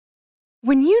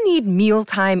When you need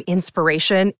mealtime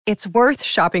inspiration, it's worth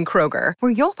shopping Kroger,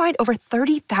 where you'll find over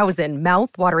 30,000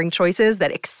 mouth-watering choices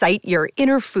that excite your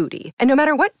inner foodie. And no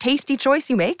matter what tasty choice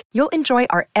you make, you'll enjoy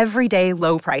our everyday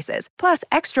low prices, plus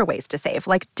extra ways to save,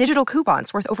 like digital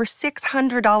coupons worth over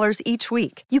 $600 each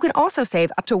week. You can also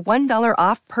save up to $1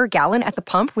 off per gallon at the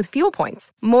pump with fuel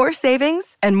points. More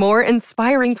savings and more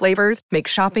inspiring flavors make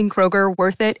shopping Kroger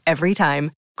worth it every time.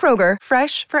 Kroger,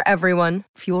 fresh for everyone.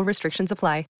 Fuel restrictions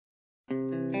apply.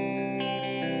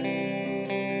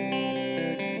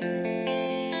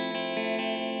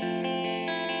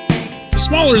 The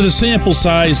smaller the sample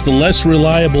size, the less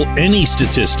reliable any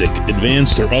statistic,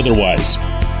 advanced or otherwise.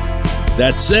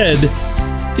 That said,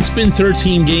 it's been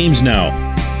 13 games now,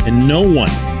 and no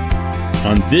one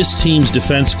on this team's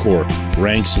defense corps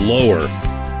ranks lower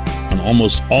on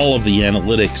almost all of the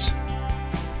analytics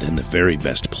than the very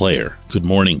best player. Good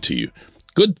morning to you.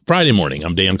 Good Friday morning.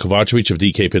 I'm Dan Kovacevic of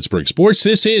DK Pittsburgh Sports.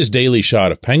 This is Daily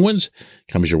Shot of Penguins.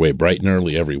 Comes your way bright and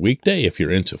early every weekday if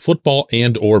you're into football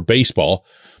and or baseball.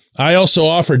 I also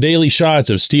offer daily shots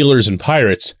of Steelers and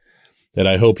Pirates that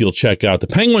I hope you'll check out. The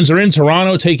Penguins are in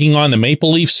Toronto taking on the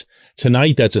Maple Leafs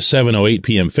tonight. That's a 7:08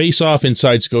 p.m. face-off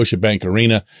inside Scotiabank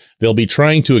Arena. They'll be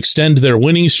trying to extend their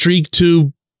winning streak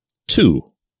to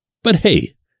 2. But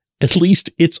hey, at least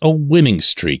it's a winning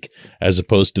streak as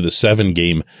opposed to the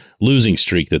 7-game losing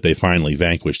streak that they finally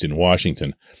vanquished in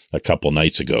Washington a couple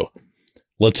nights ago.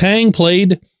 Letang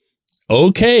played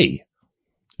okay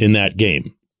in that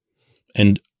game.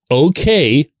 And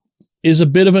okay is a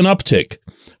bit of an uptick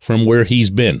from where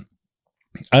he's been.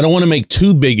 I don't want to make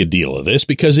too big a deal of this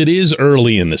because it is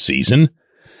early in the season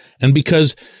and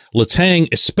because Letang,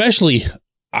 especially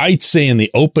I'd say in the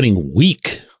opening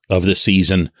week of the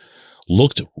season,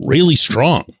 looked really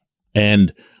strong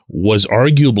and was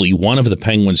arguably one of the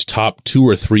Penguins' top 2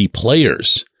 or 3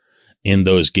 players in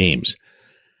those games.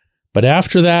 But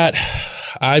after that,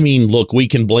 I mean, look, we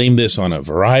can blame this on a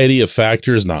variety of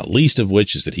factors, not least of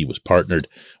which is that he was partnered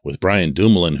with Brian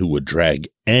Dumoulin, who would drag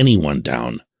anyone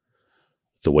down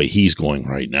the way he's going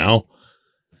right now.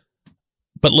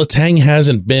 But Letang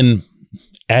hasn't been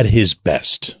at his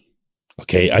best.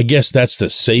 Okay, I guess that's the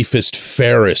safest,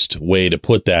 fairest way to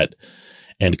put that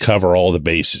and cover all the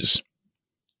bases.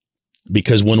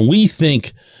 Because when we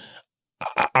think,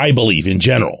 I believe in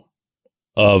general,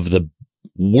 of the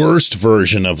worst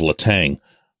version of Letang,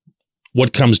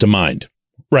 what comes to mind?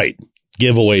 Right.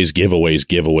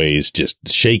 Giveaways, just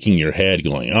shaking your head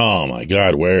going, oh my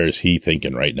God, where is he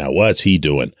thinking right now? What's he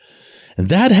doing? And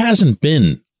that hasn't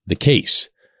been the case.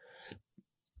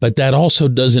 But that also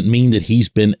doesn't mean that he's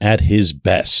been at his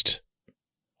best.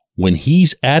 When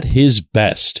he's at his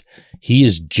best, he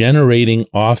is generating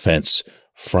offense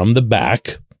from the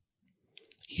back.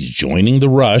 He's joining the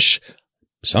rush,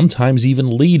 sometimes even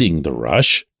leading the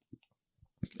rush,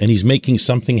 and he's making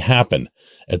something happen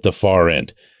at the far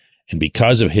end. And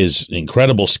because of his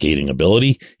incredible skating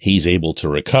ability, he's able to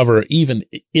recover even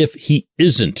if he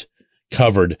isn't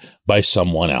covered by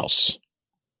someone else.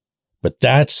 But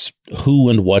that's who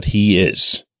and what he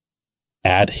is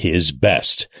at his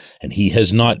best. And he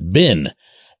has not been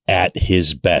at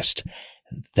his best.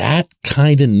 That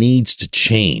kind of needs to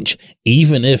change,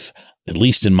 even if, at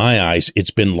least in my eyes, it's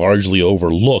been largely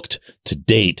overlooked to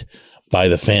date by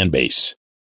the fan base.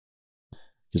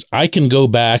 Because I can go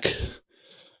back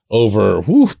over,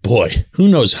 who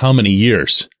knows how many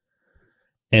years,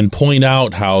 and point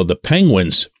out how the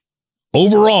Penguins,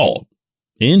 overall,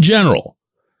 in general,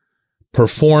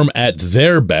 perform at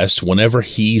their best whenever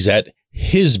he's at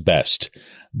his best.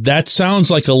 That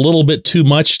sounds like a little bit too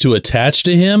much to attach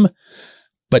to him,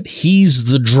 but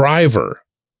he's the driver,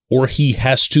 or he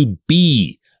has to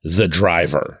be the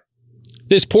driver.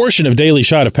 This portion of Daily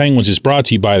Shot of Penguins is brought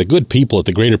to you by the good people at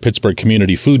the Greater Pittsburgh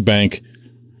Community Food Bank,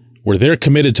 where they're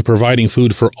committed to providing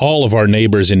food for all of our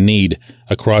neighbors in need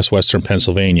across Western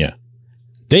Pennsylvania.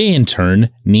 They, in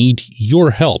turn, need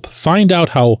your help. Find out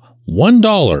how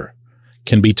 $1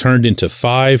 can be turned into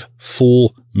 5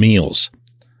 full meals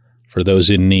for those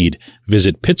in need.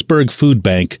 Visit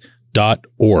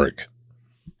pittsburghfoodbank.org.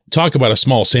 Talk about a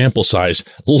small sample size.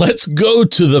 Let's go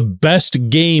to the best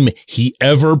game he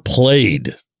ever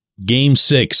played. Game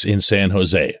 6 in San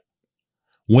Jose.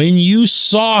 When you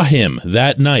saw him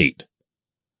that night,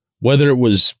 whether it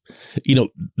was,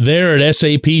 there at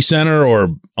SAP Center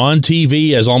or on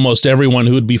TV, as almost everyone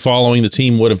who would be following the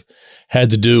team would have had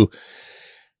to do,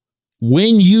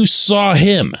 when you saw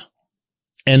him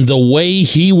and the way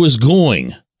he was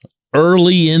going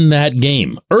early in that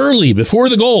game, early before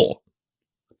the goal,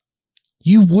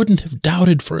 you wouldn't have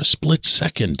doubted for a split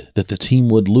second that the team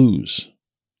would lose.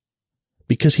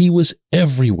 because he was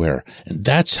everywhere. And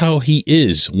that's how he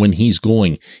is when he's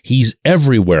going. He's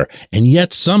everywhere. And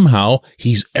yet somehow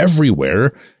he's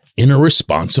everywhere in a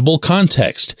responsible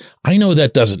context. I know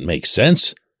that doesn't make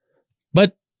sense,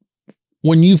 but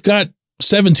when you've got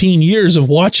 17 years of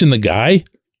watching the guy,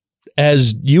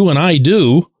 as you and I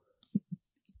do,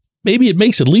 maybe it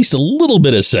makes at least a little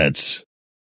bit of sense.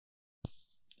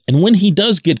 And when he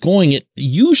does get going, it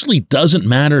usually doesn't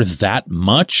matter that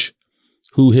much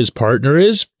who his partner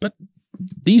is, but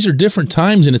these are different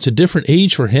times and it's a different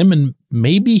age for him, and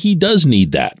maybe he does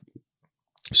need that.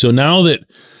 So now that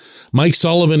Mike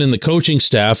Sullivan and the coaching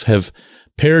staff have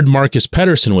paired Marcus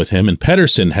Pettersson with him, and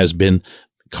Pettersson has been,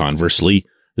 conversely,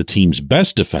 the team's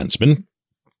best defenseman,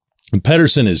 and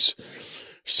Pettersson is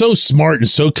so smart and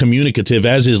so communicative,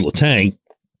 as is Letang,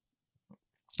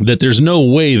 that there's no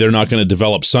way they're not going to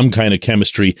develop some kind of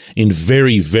chemistry in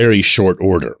very, very short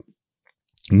order.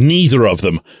 Neither of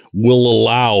them will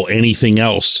allow anything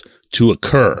else to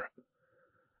occur.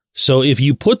 So if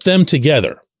you put them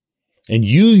together and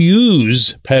you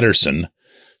use Pettersson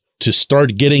to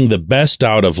start getting the best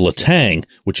out of Letang,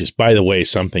 which is, by the way,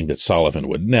 something that Sullivan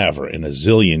would never in a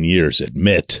zillion years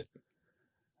admit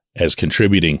as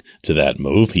contributing to that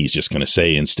move. He's just going to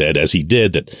say instead, as he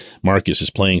did, that Marcus is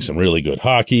playing some really good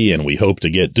hockey and we hope to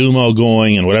get Dumo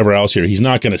going and whatever else here. He's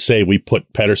not going to say we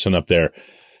put Pettersson up there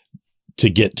to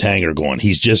get Tanger going.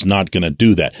 He's just not going to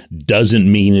do that.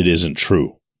 Doesn't mean it isn't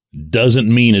true.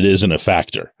 Doesn't mean it isn't a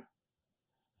factor.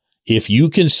 If you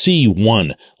can see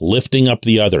one lifting up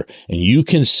the other, and you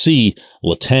can see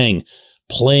Letang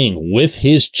playing with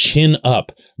his chin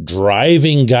up,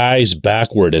 driving guys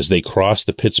backward as they cross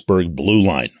the Pittsburgh blue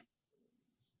line,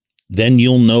 then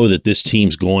you'll know that this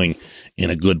team's going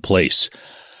in a good place.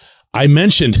 I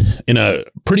mentioned in a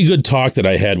pretty good talk that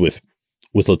I had with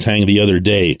Letang the other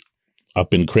day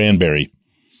up in Cranberry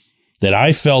that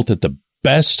I felt that the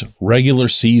best regular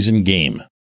season game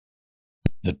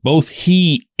that both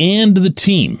he and the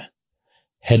team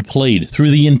had played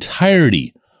through the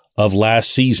entirety of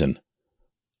last season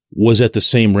was at the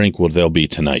same rink where they'll be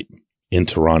tonight in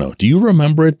Toronto. Do you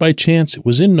remember it by chance? It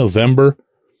was in November,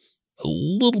 a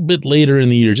little bit later in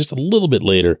the year, just a little bit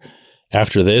later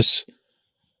after this.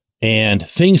 And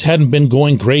things hadn't been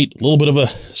going great. A little bit of a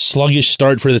sluggish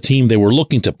start for the team. They were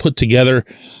looking to put together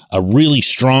a really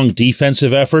strong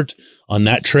defensive effort on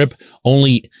that trip.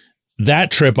 Only that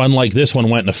trip, unlike this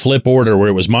one, went in a flip order where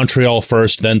it was Montreal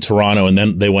first, then Toronto, and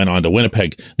then they went on to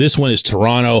Winnipeg. This one is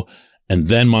Toronto and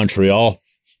then Montreal.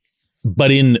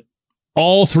 But in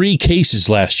all three cases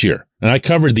last year, and I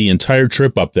covered the entire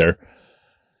trip up there,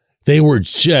 they were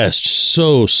just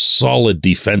so solid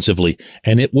defensively,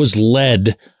 and it was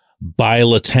led by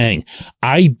Letang.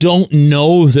 I don't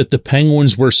know that the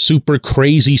Penguins were super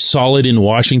crazy solid in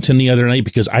Washington the other night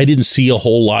because I didn't see a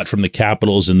whole lot from the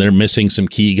Capitals and they're missing some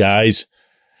key guys.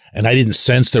 And I didn't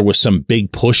sense there was some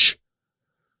big push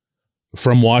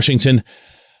from Washington.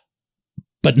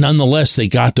 But nonetheless, they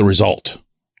got the result.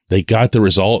 They got the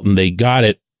result and they got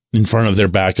it in front of their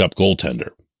backup goaltender.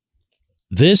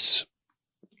 This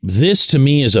to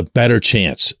me is a better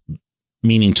chance,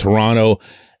 meaning Toronto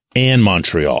and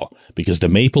Montreal, because the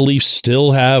Maple Leafs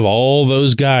still have all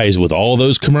those guys with all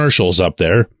those commercials up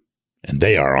there, and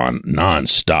they are on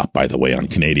nonstop, by the way, on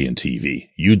Canadian TV.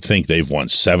 You'd think they've won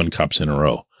 7 cups in a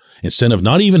row, instead of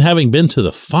not even having been to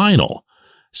the final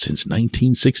since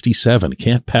 1967.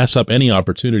 Can't pass up any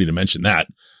opportunity to mention that.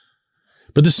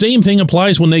 But the same thing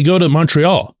applies when they go to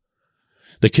Montreal.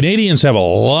 The Canadians have a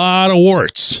lot of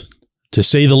warts, to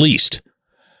say the least,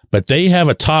 but they have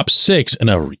a top 6 and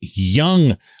a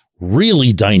young,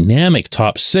 really dynamic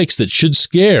top 6 that should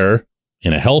scare,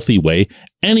 in a healthy way,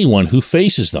 anyone who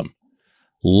faces them.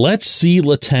 Let's see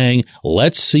Letang,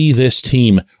 let's see this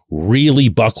team really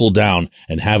buckle down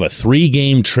and have a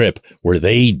 3-game trip where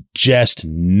they just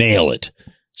nail it.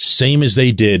 Same as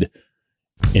they did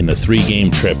in the 3-game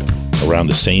trip around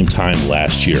the same time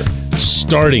last year.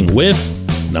 Starting with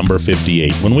number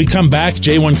 58. When we come back,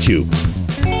 J1Q.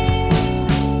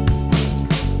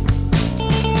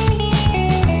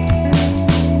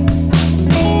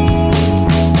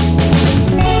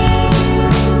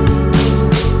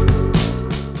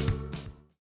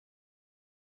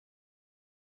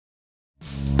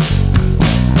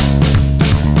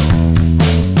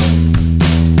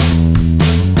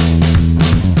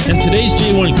 Today's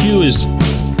J1Q is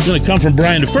going to come from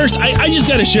Brian. First, I just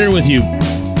got to share with you,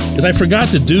 because I forgot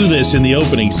to do this in the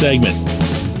opening segment,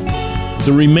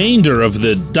 the remainder of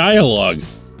the dialogue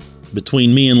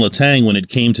between me and Letang when it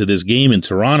came to this game in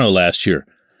Toronto last year.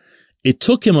 It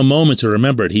took him a moment to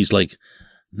remember it. He's like,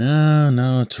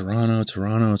 no,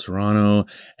 Toronto.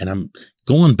 And I'm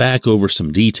going back over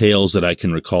some details that I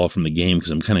can recall from the game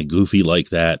because I'm kind of goofy like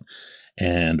that.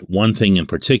 And one thing in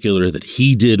particular that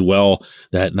he did well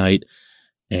that night.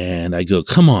 And I go,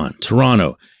 come on,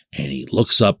 Toronto. And he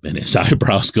looks up and his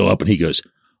eyebrows go up and he goes,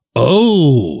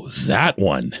 oh, that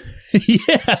one.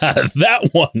 Yeah, that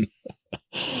one.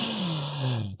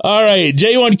 All right.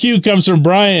 J1Q comes from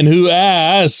Brian, who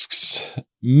asks,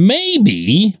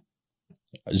 maybe,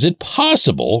 is it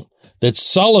possible that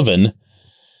Sullivan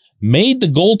made the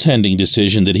goaltending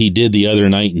decision that he did the other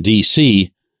night in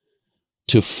D.C.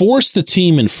 to force the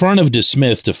team in front of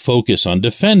DeSmith to focus on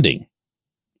defending?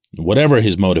 Whatever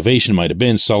his motivation might have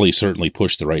been, Sully certainly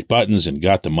pushed the right buttons and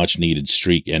got the much-needed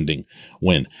streak-ending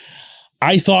win.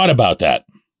 I thought about that.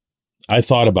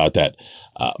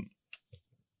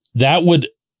 That would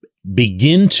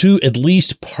begin to at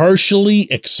least partially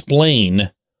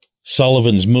explain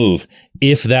Sullivan's move,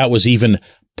 if that was even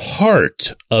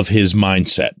part of his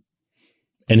mindset.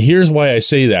 And here's why I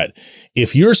say that.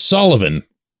 If you're Sullivan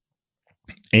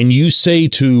and you say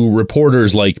to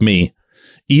reporters like me,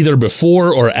 either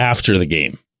before or after the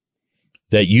game,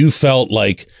 that you felt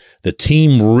like the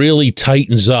team really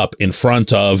tightens up in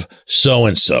front of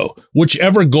so-and-so,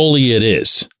 whichever goalie it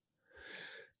is,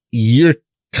 you're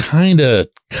kind of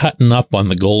cutting up on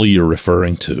the goalie you're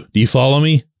referring to. Do you follow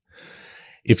me?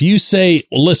 If you say,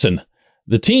 well, listen,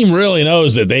 the team really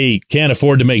knows that they can't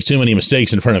afford to make too many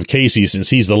mistakes in front of Casey since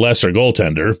he's the lesser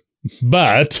goaltender,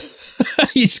 but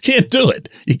you just can't do it.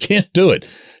 You can't do it.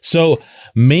 So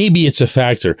maybe it's a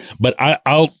factor, but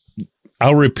I'll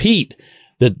repeat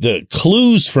that the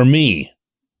clues for me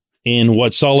in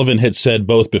what Sullivan had said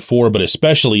both before, but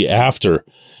especially after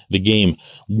the game,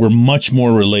 were much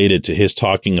more related to his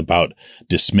talking about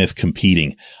DeSmith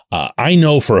competing. I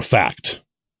know for a fact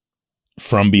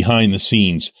from behind the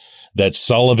scenes that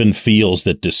Sullivan feels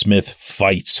that DeSmith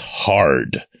fights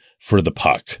hard for the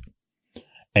puck.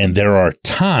 And there are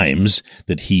times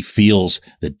that he feels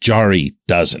that Jarry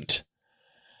doesn't.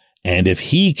 And if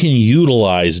he can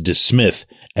utilize DeSmith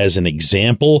as an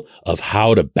example of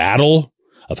how to battle,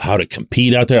 of how to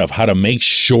compete out there, of how to make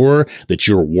sure that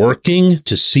you're working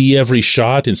to see every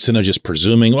shot instead of just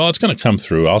presuming, well, it's going to come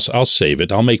through. I'll save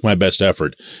it. I'll make my best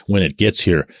effort when it gets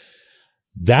here.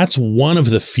 That's one of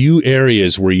the few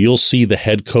areas where you'll see the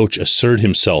head coach assert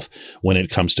himself when it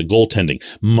comes to goaltending.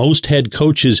 Most head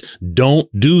coaches don't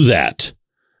do that.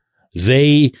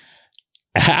 They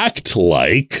act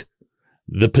like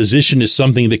the position is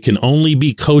something that can only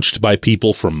be coached by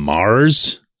people from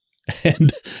Mars.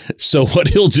 And so what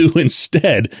he'll do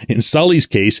instead, in Sully's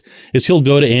case, is he'll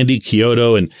go to Andy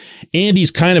Chiodo, and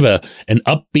Andy's kind of an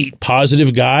upbeat,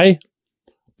 positive guy.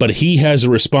 But he has a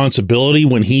responsibility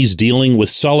when he's dealing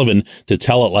with Sullivan to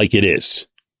tell it like it is.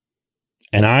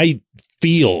 And I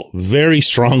feel very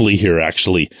strongly here,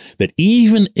 actually, that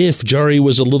even if Jarry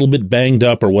was a little bit banged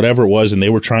up or whatever it was, and they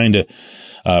were trying to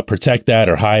protect that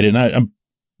or hide it, and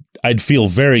I'd feel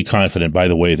very confident, by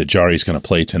the way, that Jarry's going to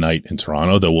play tonight in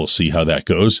Toronto, though we'll see how that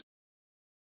goes.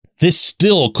 This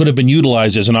still could have been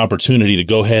utilized as an opportunity to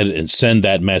go ahead and send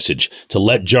that message, to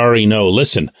let Jarry know,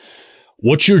 listen,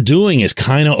 what you're doing is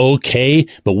kind of okay,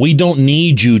 but we don't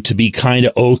need you to be kind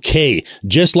of okay.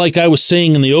 Just like I was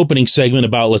saying in the opening segment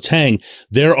about Letang,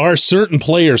 there are certain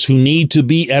players who need to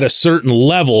be at a certain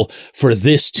level for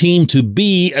this team to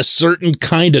be a certain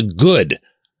kind of good.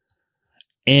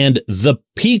 And the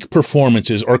peak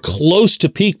performances, or close to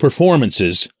peak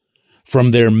performances,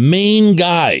 from their main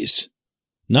guys,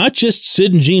 not just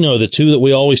Sid and Gino, the two that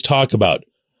we always talk about,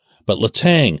 but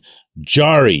Letang,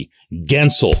 Jarry,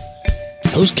 Gensel,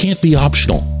 those can't be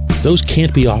optional.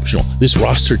 This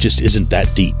roster just isn't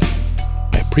that deep.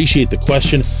 I appreciate the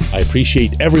question. I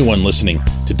appreciate everyone listening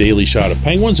to Daily Shot of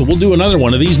Penguins, and we'll do another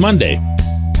one of these Monday.